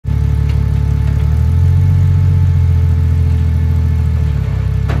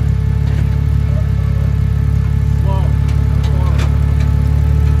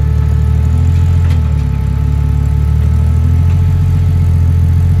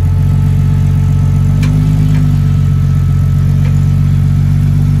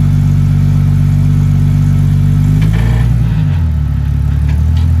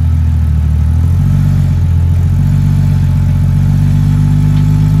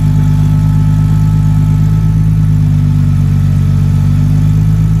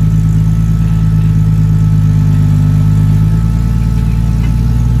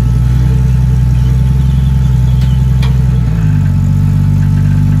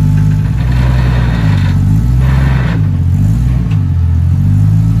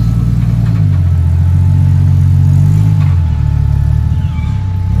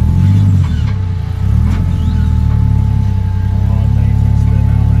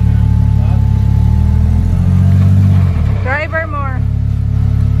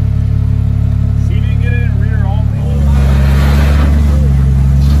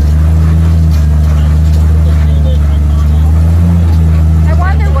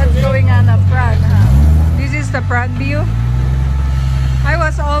that view. I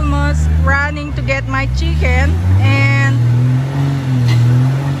was almost running to get my chicken and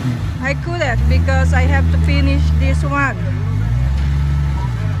I couldn't because I have to finish this one.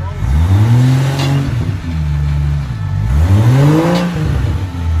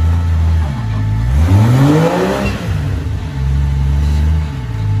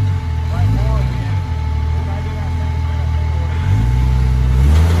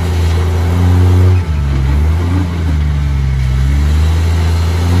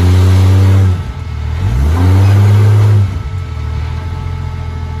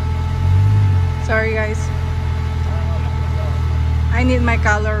 Sorry guys, I need my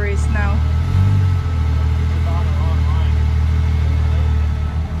calories now.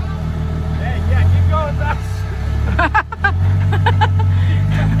 Hey, yeah, keep going, Zach.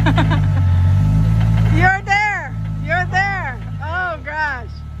 You're there! You're there! Oh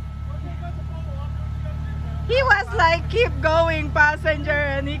gosh. He was like, keep going passenger,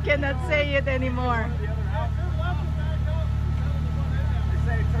 and he cannot say it anymore. They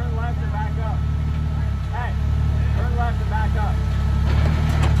say turn left and back up. Hey, turn left and back up.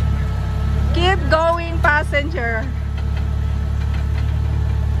 Keep going passenger.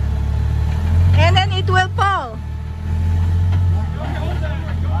 And then it will fall.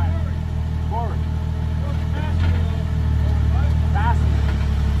 Forward. Faster.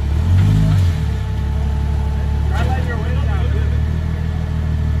 Try letting your weight down.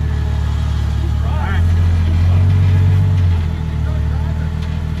 Alright.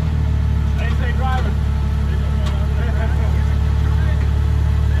 Stay driving.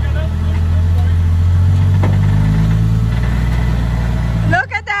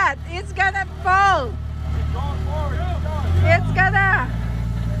 Look at that! It's gonna fall! Keep going forward. Keep going. It's gonna...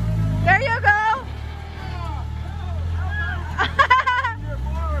 There you go! You're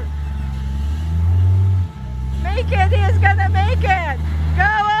forward. Make it! He's gonna make it! Go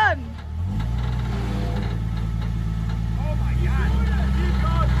on! Oh my God. Keep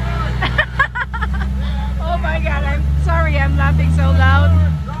going forward. Oh my god, I'm sorry I'm laughing so loud.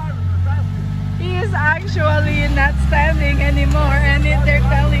 Drivers are faster. He is actually not standing anymore and they're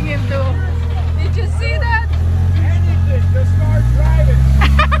telling him to... Did you see that? Anything, just start driving.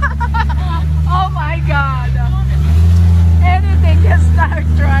 Oh my god. Anything, just start